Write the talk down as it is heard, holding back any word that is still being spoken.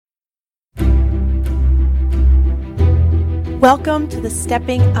Welcome to the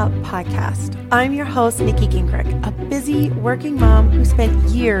Stepping Up podcast. I'm your host, Nikki Gingrich, a busy working mom who spent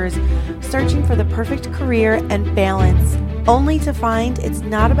years searching for the perfect career and balance, only to find it's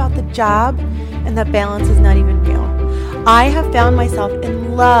not about the job and that balance is not even real. I have found myself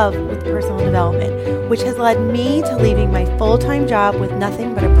in love with personal development, which has led me to leaving my full-time job with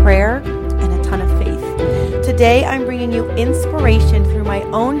nothing but a prayer and a ton of faith. Today, I'm bringing you inspiration through my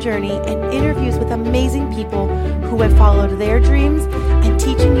own journey and interviews with amazing people who have followed their dreams and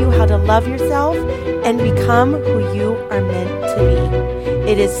teaching you how to love yourself and become who you are meant to be.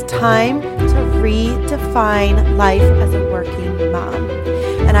 It is time to redefine life as a working mom.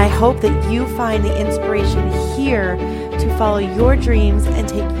 And I hope that you find the inspiration here to follow your dreams and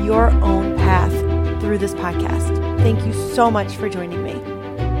take your own path through this podcast. Thank you so much for joining me.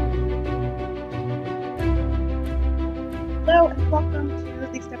 Hello and welcome to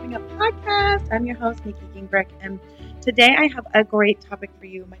the Stepping Up podcast. I'm your host, Nikki Gingrich, and today I have a great topic for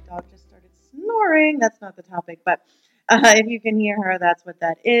you. My dog just started snoring. That's not the topic, but if you can hear her, that's what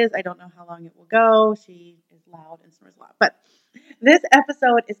that is. I don't know how long it will go. She is loud and snores a lot, but this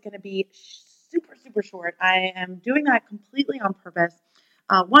episode is going to be super short. I am doing that completely on purpose.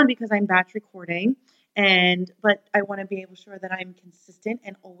 One, because I'm batch recording, but I want to be able to sure that I'm consistent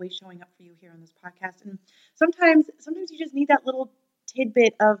and always showing up for you here on this podcast. And sometimes you just need that little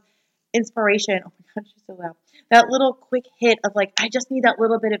tidbit of inspiration. Oh my gosh, she's so loud. That little quick hit of I just need that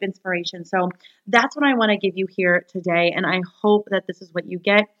little bit of inspiration. So that's what I want to give you here today. And I hope that this is what you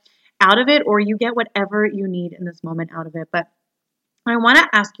get out of it, or you get whatever you need in this moment out of it. But I want to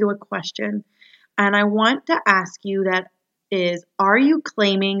ask you a question. And I want to ask you that is, are you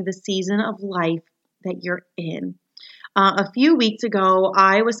claiming the season of life that you're in? A few weeks ago,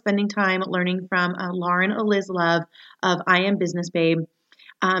 I was spending time learning from Lauren Elizlove of I Am Business Babe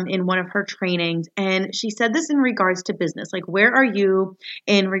in one of her trainings. And she said this in regards to business. Where are you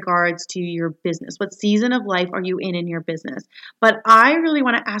in regards to your business? What season of life are you in your business? But I really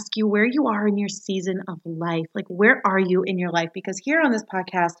want to ask you where you are in your season of life. Where are you in your life? Because here on this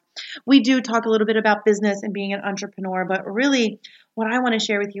podcast, we do talk a little bit about business and being an entrepreneur. But really, what I want to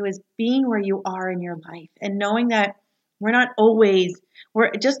share with you is being where you are in your life and knowing that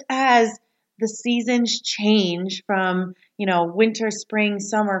we're just as the seasons change from, winter, spring,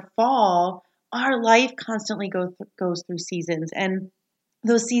 summer, fall, our life constantly goes through seasons. And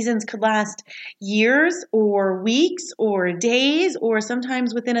those seasons could last years or weeks or days, or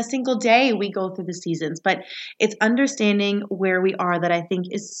sometimes within a single day we go through the seasons. But it's understanding where we are that I think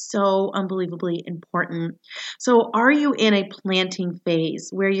is so unbelievably important. So are you in a planting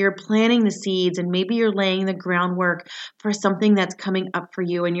phase where you're planting the seeds and maybe you're laying the groundwork for something that's coming up for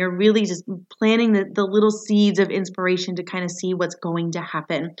you, and you're really just planting the little seeds of inspiration to kind of see what's going to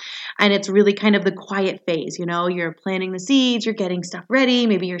happen? And it's really kind of the quiet phase. You're planting the seeds, you're getting stuff ready.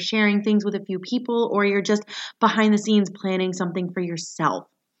 Maybe you're sharing things with a few people, or you're just behind the scenes planning something for yourself.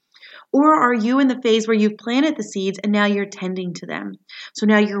 Or are you in the phase where you've planted the seeds and now you're tending to them? So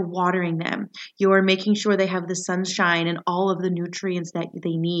now you're watering them. You're making sure they have the sunshine and all of the nutrients that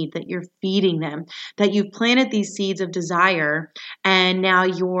they need, that you're feeding them, that you've planted these seeds of desire and now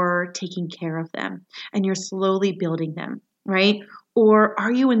you're taking care of them and you're slowly building them, right? Or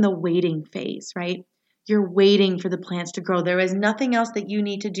are you in the waiting phase, right? You're waiting for the plants to grow. There is nothing else that you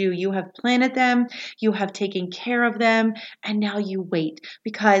need to do. You have planted them, you have taken care of them, and now you wait.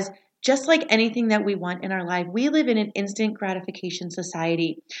 Because just like anything that we want in our life, we live in an instant gratification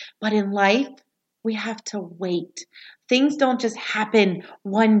society. But in life, we have to wait. Things don't just happen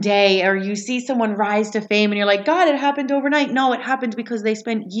one day, or you see someone rise to fame and you're like, God, it happened overnight. No, it happened because they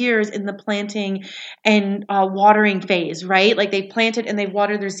spent years in the planting and watering phase, right? They planted and they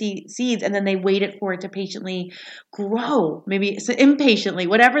watered their seeds, and then they waited for it to patiently grow, maybe impatiently,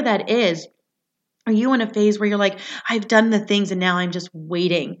 whatever that is. Are you in a phase where you're like, I've done the things and now I'm just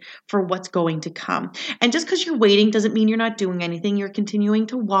waiting for what's going to come? And just because you're waiting doesn't mean you're not doing anything. You're continuing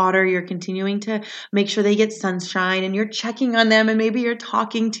to water. You're continuing to make sure they get sunshine, and you're checking on them, and maybe you're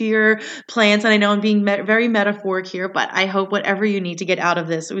talking to your plants. And I know I'm being very metaphoric here, but I hope whatever you need to get out of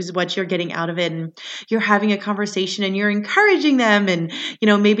this is what you're getting out of it. And you're having a conversation and you're encouraging them. And,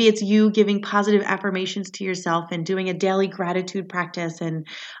 maybe it's you giving positive affirmations to yourself and doing a daily gratitude practice and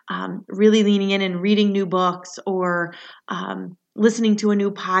really leaning in and reading new books, or listening to a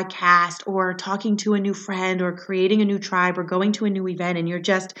new podcast or talking to a new friend or creating a new tribe or going to a new event, and you're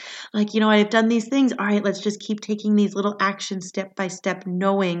just like, I've done these things. All right, let's just keep taking these little actions step by step,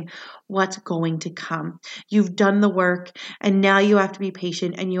 knowing what's going to come. You've done the work, and now you have to be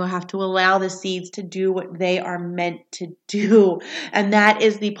patient, and you have to allow the seeds to do what they are meant to do. And that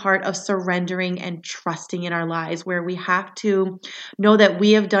is the part of surrendering and trusting in our lives, where we have to know that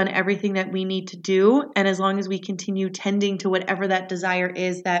we have done everything that we need to do. And as long as we continue tending to whatever that desire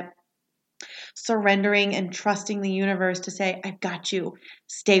is, that surrendering and trusting the universe to say, I've got you.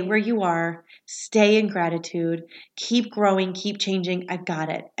 Stay where you are. Stay in gratitude. Keep growing. Keep changing. I've got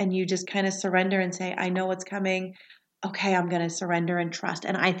it. And you just kind of surrender and say, I know what's coming. Okay, I'm going to surrender and trust.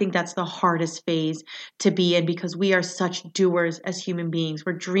 And I think that's the hardest phase to be in, because we are such doers as human beings.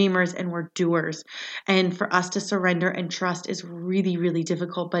 We're dreamers and we're doers. And for us to surrender and trust is really, really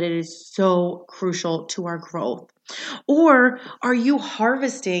difficult, but it is so crucial to our growth. Or are you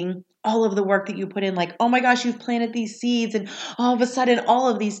harvesting all of the work that you put in? Like, oh my gosh, you've planted these seeds and all of a sudden all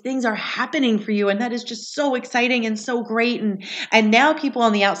of these things are happening for you. And that is just so exciting and so great. And now people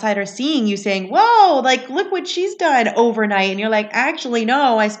on the outside are seeing you saying, whoa, like, look what she's done overnight. And you're like, actually,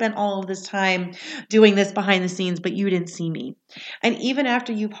 no, I spent all of this time doing this behind the scenes, but you didn't see me. And even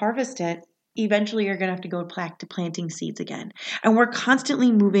after you've harvested, eventually you're going to have to go back to planting seeds again. And we're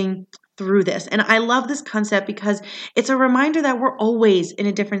constantly moving through this. And I love this concept because it's a reminder that we're always in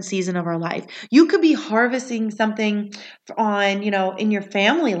a different season of our life. You could be harvesting something on, in your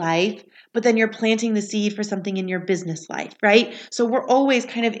family life, but then you're planting the seed for something in your business life, right? So we're always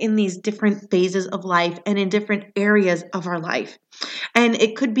kind of in these different phases of life and in different areas of our life. And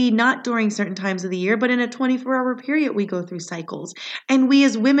it could be not during certain times of the year, but in a 24-hour period, we go through cycles. And we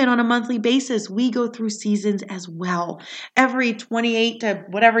as women on a monthly basis, we go through seasons as well. Every 28 to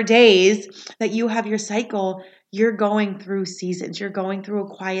whatever days that you have your cycle, you're going through seasons. You're going through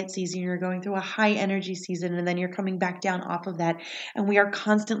a quiet season. You're going through a high energy season, and then you're coming back down off of that. And we are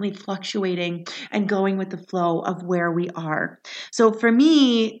constantly fluctuating and going with the flow of where we are. So for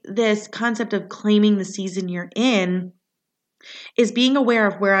me, this concept of claiming the season you're in is being aware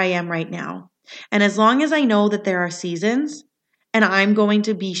of where I am right now. And as long as I know that there are seasons and I'm going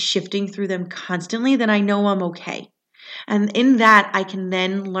to be shifting through them constantly, then I know I'm okay. And in that, I can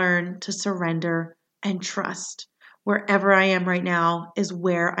then learn to surrender and trust. Wherever I am right now is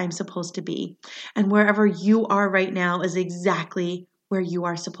where I'm supposed to be. And wherever you are right now is exactly where you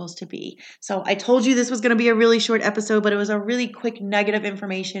are supposed to be. So I told you this was going to be a really short episode, but it was a really quick nugget of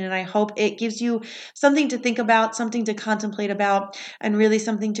information. And I hope it gives you something to think about, something to contemplate about, and really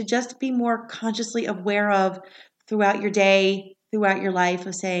something to just be more consciously aware of throughout your day, throughout your life,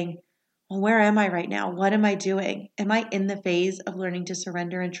 of saying, well, where am I right now? What am I doing? Am I in the phase of learning to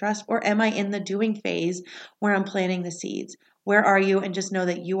surrender and trust? Or am I in the doing phase where I'm planting the seeds? Where are you? And just know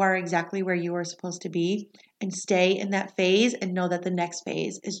that you are exactly where you are supposed to be, and stay in that phase and know that the next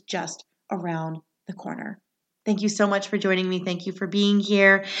phase is just around the corner. Thank you so much for joining me. Thank you for being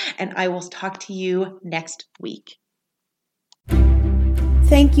here. And I will talk to you next week.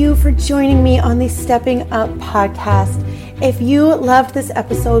 Thank you for joining me on the Stepping Up podcast. If you loved this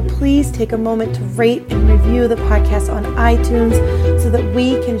episode, please take a moment to rate and review the podcast on iTunes so that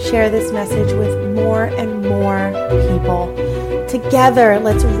we can share this message with more and more people. Together,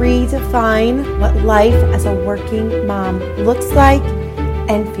 let's redefine what life as a working mom looks like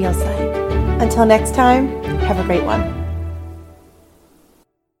and feels like. Until next time, have a great one.